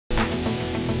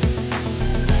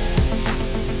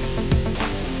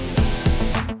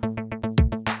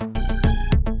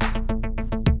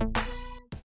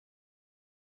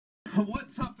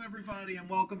everybody, and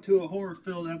welcome to a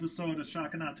horror-filled episode of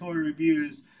Shock and Not Toy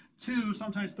Reviews. Two,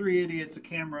 sometimes three idiots, a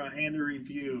camera, and a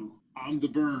review. I'm the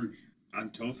Berg.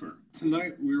 I'm Topher.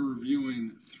 Tonight we're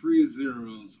reviewing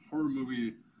ThreeZero's horror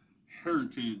movie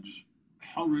heritage,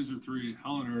 Hellraiser III,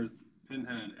 Hell on Earth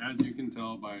Pinhead, as you can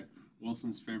tell by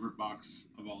Wilson's favorite box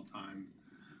of all time,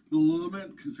 the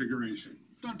Lament Configuration.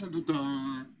 Dun, dun, dun,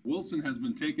 dun. Wilson has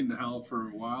been taken to hell for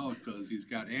a while because he's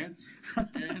got ants,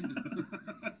 and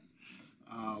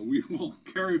we will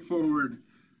carry forward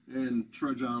and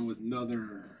trudge on with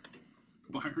another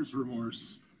buyer's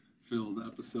remorse filled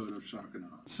episode of Shock and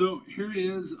Awe. So here he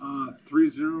is,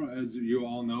 ThreeZero, as you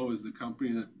all know, is the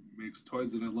company that makes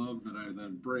toys that I love that I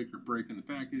then break in the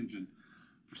package, and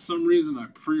for some reason I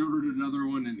pre-ordered another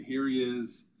one, and here he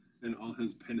is in all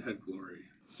his Pinhead glory.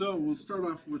 So we'll start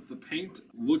off with the paint.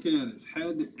 Looking at his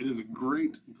head, it is a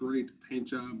great paint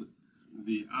job.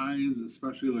 The eyes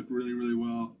especially look really, really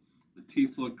well. The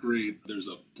teeth look great. There's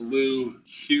a blue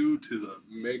hue to the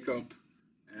makeup,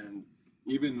 and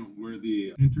even where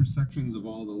the intersections of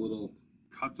all the little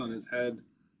cuts on his head,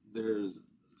 there's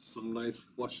some nice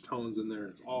flush tones in there.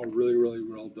 It's all really, really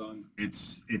well done.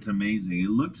 It's amazing. It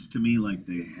looks to me like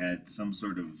they had some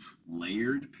sort of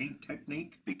layered paint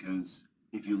technique, because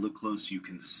if you look close, you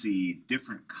can see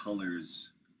different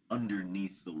colors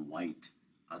underneath the white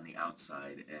on the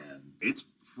outside, and it's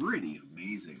pretty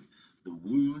amazing. The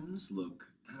wounds look,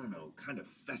 I don't know, kind of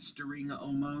festering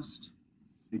almost.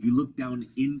 If you look down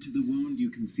into the wound,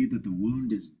 you can see that the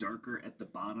wound is darker at the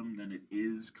bottom than it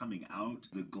is coming out.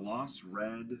 The gloss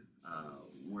red,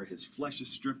 where his flesh is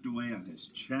stripped away on his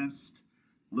chest,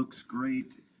 looks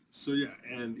great. So yeah,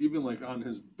 and even like on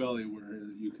his belly, where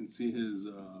you can see his,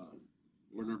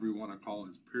 whatever you want to call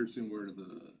his piercing, where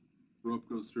the rope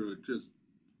goes through, it just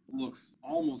looks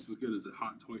almost as good as a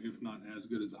hot toy, if not as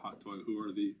good as a hot toy, who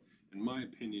are the, in my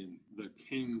opinion, the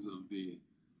kings of the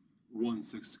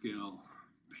 1/6 scale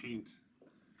paint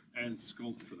and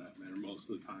sculpt, for that matter, most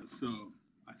of the time. So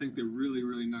I think they really,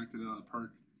 really knocked it out of the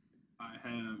park. I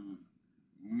have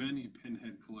many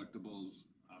Pinhead collectibles.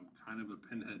 I'm kind of a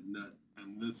Pinhead nut,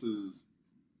 and this is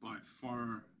by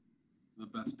far the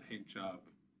best paint job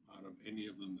out of any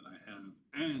of them that I have.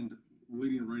 And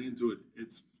leading right into it,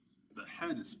 it's the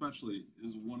head especially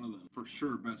is one of the for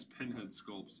sure best Pinhead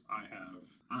sculpts I have.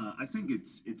 I think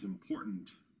it's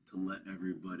important to let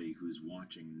everybody who's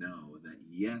watching know that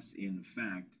yes, in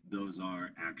fact, those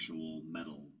are actual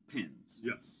metal pins.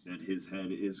 Yes. That his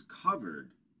head is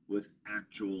covered with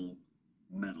actual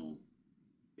metal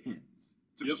pins.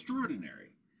 It's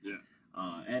extraordinary. Yeah.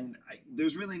 And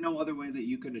there's really no other way that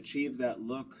you can achieve that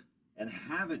look and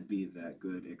have it be that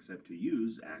good except to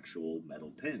use actual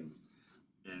metal pins.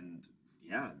 And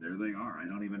yeah, there they are. I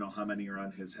don't even know how many are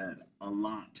on his head. A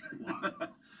lot.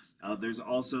 Wow. There's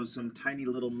also some tiny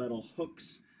little metal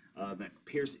hooks that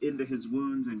pierce into his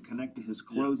wounds and connect to his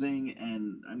clothing. Yes.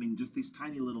 And I mean, just these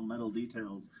tiny little metal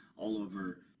details all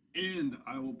over. And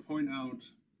I will point out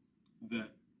that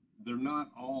they're not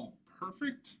all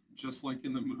perfect, just like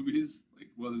in the movies, like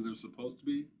whether they're supposed to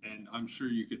be. And I'm sure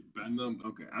you could bend them.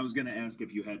 Okay, I was going to ask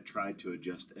if you had tried to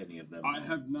adjust any of them. I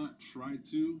have not tried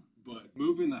to, but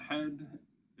moving the head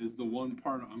is the one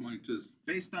part I'm like just...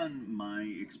 Based on my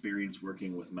experience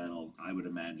working with metal, I would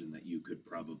imagine that you could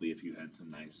probably, if you had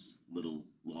some nice little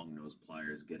long-nosed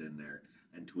pliers, get in there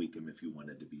and tweak them if you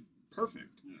wanted to be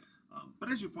perfect. Yeah.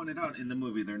 But as you pointed out, in the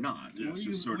movie, they're not. Yeah. It's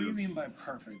just sort of... What do you mean by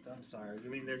perfect? I'm sorry.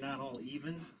 You mean they're not all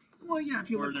even? Well, yeah,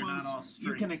 if you look they're close, not all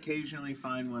you can occasionally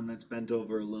find one that's bent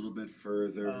over a little bit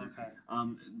further. Oh,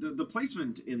 okay. The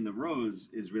placement in the rows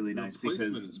is really nice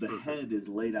because the perfect. head is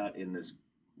laid out in this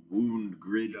wound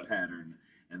grid Yes. pattern,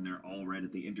 and they're all right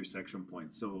at the intersection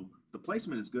points. So the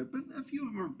placement is good, but a few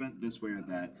of them are bent this way or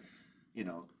that, you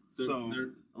know. A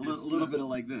little bit of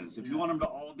like this. If you want them to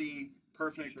all be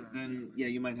perfect, Sure. then yeah,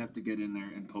 you might have to get in there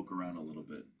and poke around a little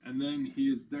bit. And then he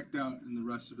is decked out in the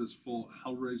rest of his full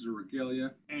Hellraiser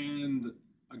regalia. And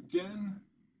again,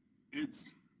 it's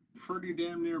pretty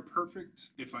damn near perfect.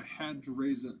 If I had to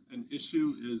raise an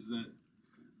issue, is that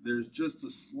there's just the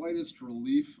slightest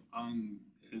relief on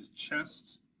his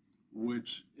chest,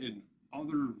 which in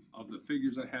other of the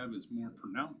figures I have is more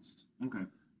pronounced. Okay.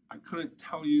 I couldn't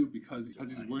tell you because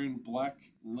he's wearing black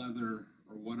leather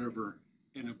or whatever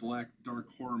in a black dark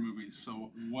horror movie.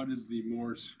 So what is the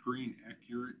more screen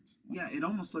accurate? Yeah, it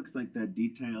almost looks like that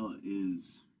detail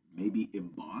is maybe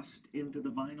embossed into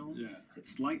the vinyl. Yeah.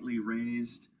 It's slightly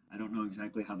raised. I don't know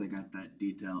exactly how they got that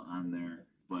detail on there,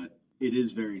 but it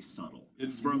is very subtle.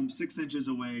 From 6 inches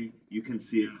away, you can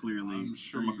see it clearly. I'm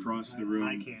sure from across the room,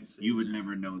 I can't see you it. would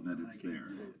never know that it's I can't there.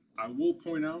 see it. I will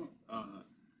point out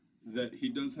that he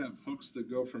does have hooks that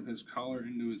go from his collar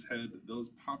into his head. Those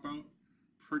pop out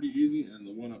pretty easy, and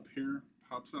the one up here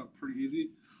pops out pretty easy.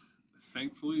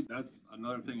 Thankfully, that's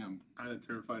another thing I'm kind of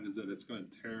terrified, is that it's going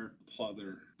to tear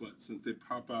pleather. But since they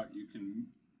pop out, you can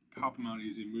pop them out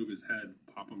easy, move his head,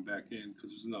 pop them back in, because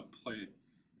there's enough play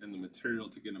in the material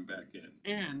to get them back in.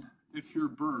 And if you're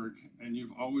Berg and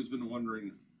you've always been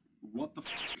wondering, what the f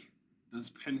does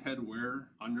Pinhead wear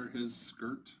under his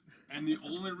skirt? And the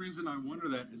only reason I wonder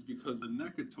that is because the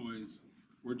NECA toys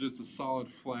were just a solid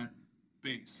flat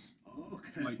base. Oh,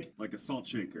 okay. Like a salt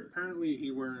shaker. Apparently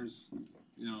he wears,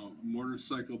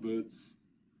 motorcycle boots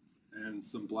and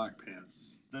some black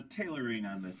pants. The tailoring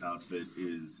on this outfit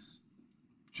is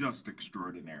just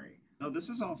extraordinary. Now, this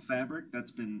is all fabric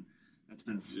that's been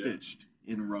stitched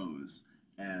in rows,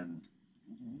 and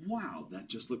wow, that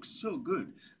just looks so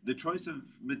good. The choice of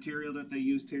material that they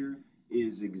used here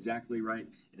is exactly right.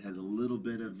 It has a little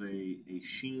bit of a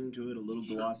sheen to it, a little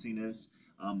glossiness,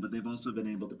 but they've also been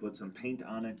able to put some paint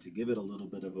on it to give it a little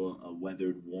bit of a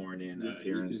weathered, worn-in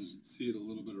appearance. You can see it a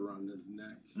little bit around his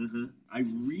neck. Mm-hmm. I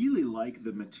really like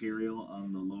the material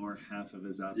on the lower half of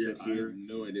his outfit here. I have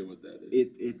no idea what that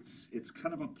is. It's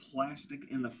kind of a plastic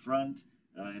in the front.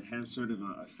 It has sort of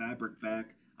a fabric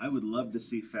back. I would love to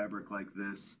see fabric like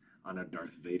this on a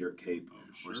Darth Vader cape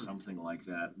or something like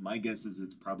that. My guess is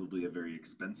it's probably a very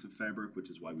expensive fabric,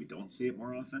 which is why we don't see it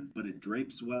more often. But it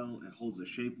drapes well, it holds the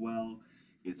shape well,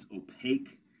 it's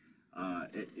opaque.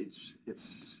 It's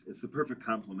the perfect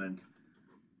complement.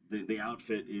 The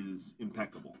outfit is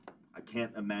impeccable. I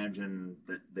can't imagine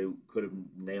that they could have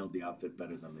nailed the outfit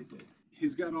better than they did.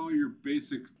 He's got all your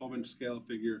basic 12-inch scale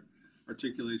figure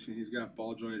articulation. He's got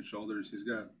ball jointed shoulders. He's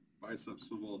got bicep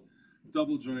swivel,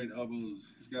 double joint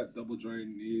elbows. He's got double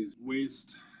joint knees,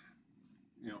 waist,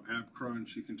 ab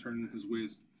crunch. He can turn in his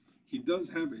waist. He does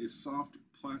have a soft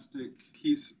plastic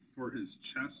piece for his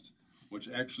chest, which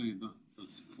actually the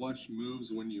flesh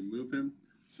moves when you move him,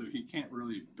 so he can't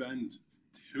really bend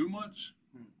too much,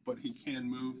 but he can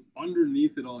move.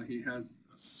 Underneath it all, he has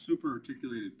a super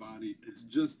articulated body. It's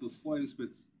just the slightest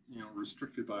bit,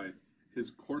 restricted by his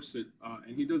corset,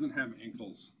 and he doesn't have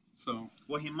ankles. So,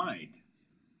 well, he might.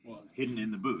 Well, hidden in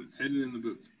the boots. Hidden in the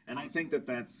boots. And I think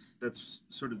that's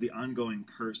sort of the ongoing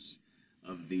curse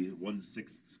of the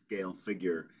 1/6 scale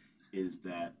figure, is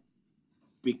that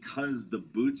because the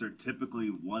boots are typically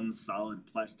one solid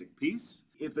plastic piece,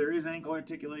 if there is ankle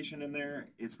articulation in there,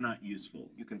 it's not useful.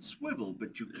 You can swivel,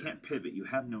 but you can't pivot. You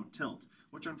have no tilt,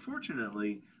 which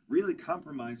unfortunately really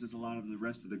compromises a lot of the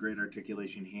rest of the great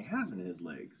articulation he has in his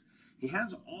legs. He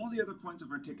has all the other points of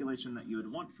articulation that you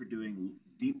would want for doing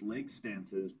deep leg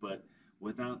stances, but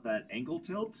without that ankle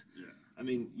tilt, I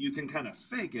mean, you can kind of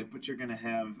fake it, but you're going to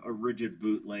have a rigid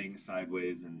boot laying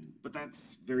sideways, but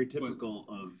that's very typical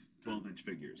of 12-inch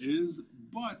figures.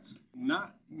 But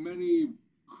not many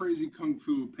crazy kung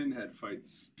fu Pinhead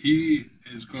fights. He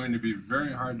is going to be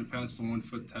very hard to pass the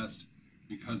 1-foot test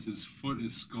because his foot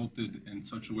is sculpted in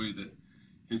such a way that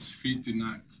his feet do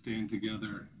not stand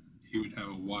together. He would have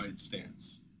a wide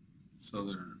stance, so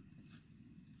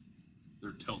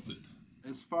they're tilted.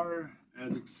 As far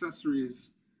as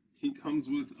accessories, he comes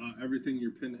with everything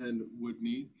your Pinhead would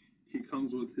need. He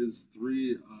comes with his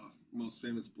 3 most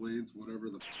famous blades, whatever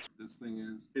this thing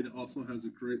is. It also has a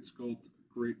great sculpt,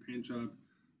 great paint job.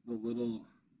 The little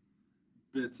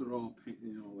bits are all paint,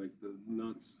 like the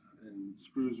nuts and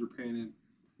screws are painted.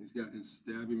 He's got his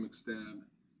stabby McStab,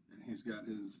 and he's got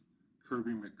his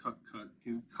curvy McCut.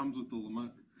 He comes with the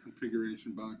Lamont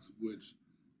configuration box, which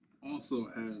also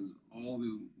has all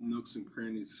the nooks and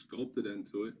crannies sculpted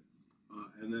into it.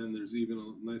 And then there's even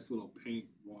a nice little paint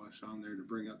wash on there to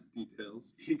bring out the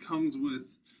details. He comes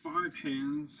with 5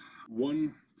 hands,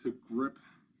 one to grip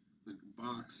the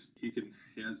box. He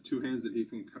has 2 hands that he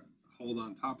can hold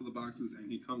on top of the boxes, and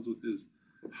he comes with his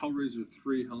Hellraiser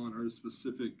III Hell on Earth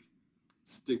specific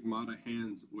stigmata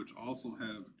hands, which also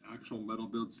have actual metal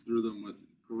bits through them with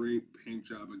great paint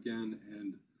job again,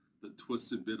 and the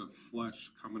twisted bit of flesh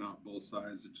coming out both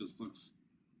sides. It just looks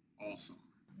awesome.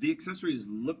 The accessories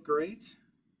look great.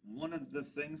 One of the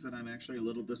things that I'm actually a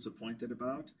little disappointed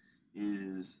about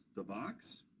is the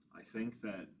box. I think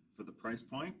that for the price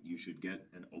point, you should get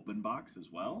an open box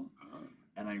as well.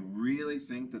 And I really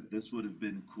think that this would have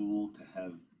been cool to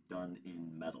have done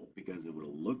in metal, because it would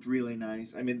have looked really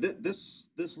nice. I mean, this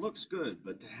looks good,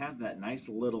 but to have that nice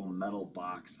little metal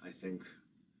box, I think,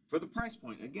 for the price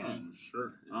point, again.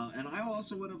 Sure. And I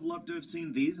also would have loved to have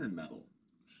seen these in metal.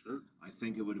 Sure. I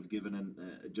think it would have given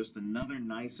just another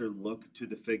nicer look to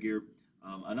the figure.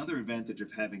 Another advantage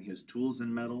of having his tools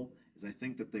in metal is I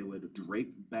think that they would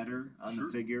drape better on the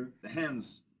figure. The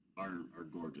hands are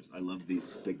gorgeous. I love these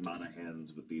stigmata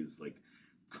hands with these like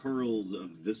curls of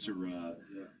viscera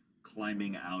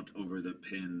climbing out over the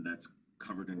pin that's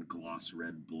covered in gloss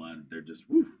red blood. They're just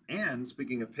woo. And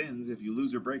speaking of pins, if you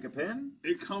lose or break a pin,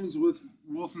 It comes with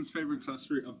Wilson's favorite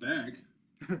accessory, a bag,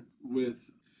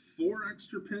 with 4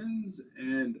 extra pins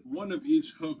and 1 of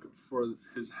each hook for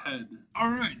his head. All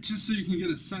right, just so you can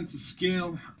get a sense of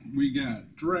scale, we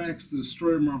got Drax, the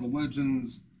Destroyer Marvel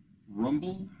Legends,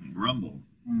 Rumble,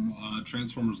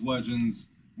 Transformers Legends,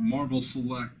 Marvel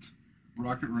Select,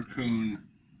 Rocket Raccoon,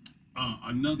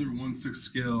 another 1/6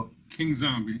 scale King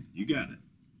Zombie. you got it.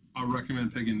 I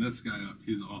recommend picking this guy up.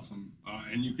 He's awesome.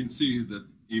 And you can see that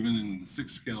even in the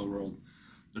 6 scale world,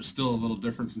 there's still a little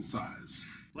difference in size.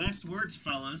 Last words,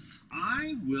 fellas.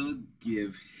 I will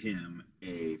give him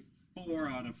a 4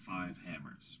 out of 5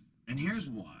 hammers. And here's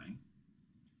why.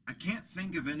 I can't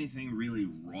think of anything really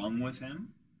wrong with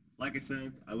him. Like I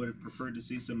said, I would have preferred to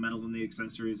see some metal in the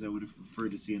accessories. I would have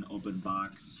preferred to see an open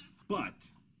box.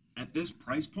 But at this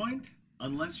price point,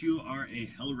 unless you are a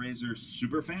Hellraiser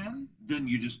super fan, then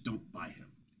you just don't buy him.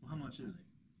 Well, how much is it?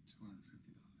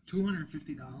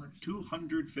 $250.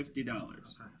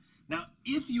 $250. Okay. Now,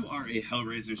 if you are a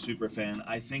Hellraiser super fan,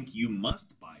 I think you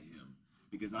must buy him,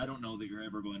 because I don't know that you're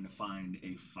ever going to find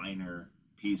a finer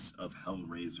piece of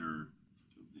Hellraiser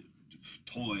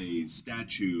toy,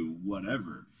 statue,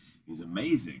 whatever. He's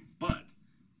amazing. But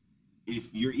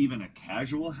if you're even a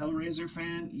casual Hellraiser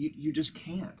fan, you just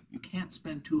can't. You can't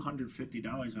spend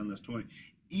 $250 on this toy.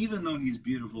 Even though he's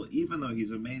beautiful, even though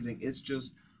he's amazing, it's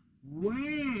just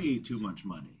way too much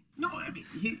money. No, I mean,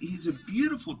 he's a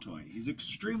beautiful toy. He's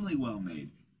extremely well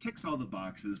made. Ticks all the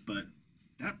boxes, but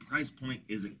that price point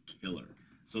isn't killer.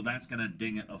 So that's going to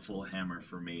ding it a full hammer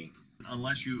for me.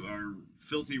 Unless you are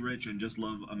filthy rich and just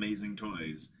love amazing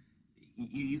toys,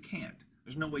 you can't.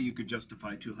 There's no way you could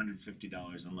justify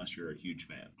 $250 unless you're a huge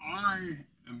fan. I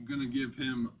am going to give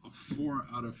him a 4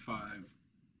 out of 5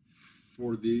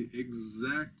 for the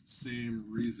exact same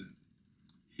reason.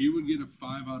 He would get a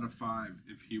 5 out of 5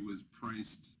 if he was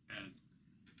priced at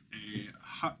a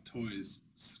Hot Toys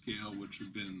scale, which would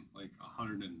have been like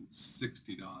 $160,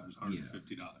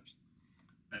 $150.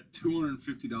 At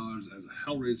 $250 as a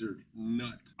Hellraiser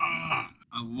nut. I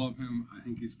love him. I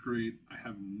think he's great. I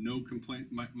have no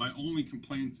complaint. My only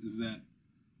complaints is that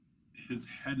his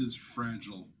head is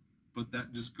fragile, but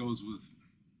that just goes with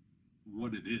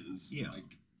what it is. Yeah.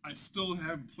 Like, I still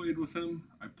have played with him.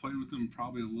 I played with him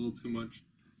probably a little too much.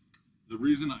 The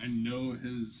reason I know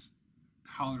his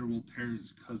collar will tear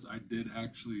is because I did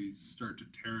actually start to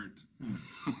tear it.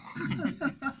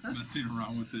 Messing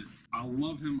around with it. I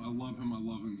love him. I love him. I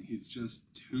love him. He's just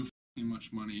too fucking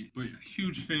much money. But yeah,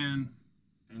 huge fan.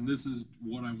 And this is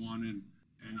what I wanted.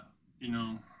 And, you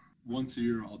know, once a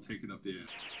year I'll take it up the ass.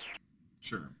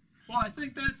 Sure. Well, I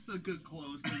think that's the good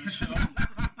close to the show.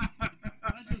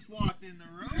 I just walked in the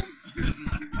room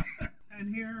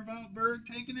and hear about Berg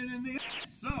taking it in the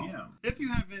ass. So, Yeah. if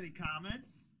you have any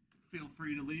comments, feel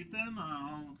free to leave them.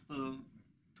 All of the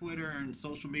Twitter and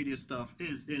social media stuff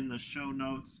is in the show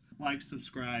notes. Like,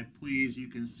 subscribe, please. You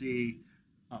can see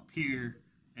up here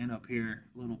and up here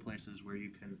little places where you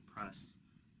can press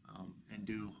and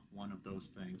do one of those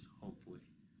things, hopefully.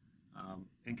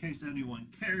 In case anyone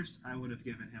cares, I would have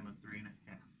given him a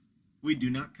 3.5. We do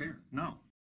not care. No.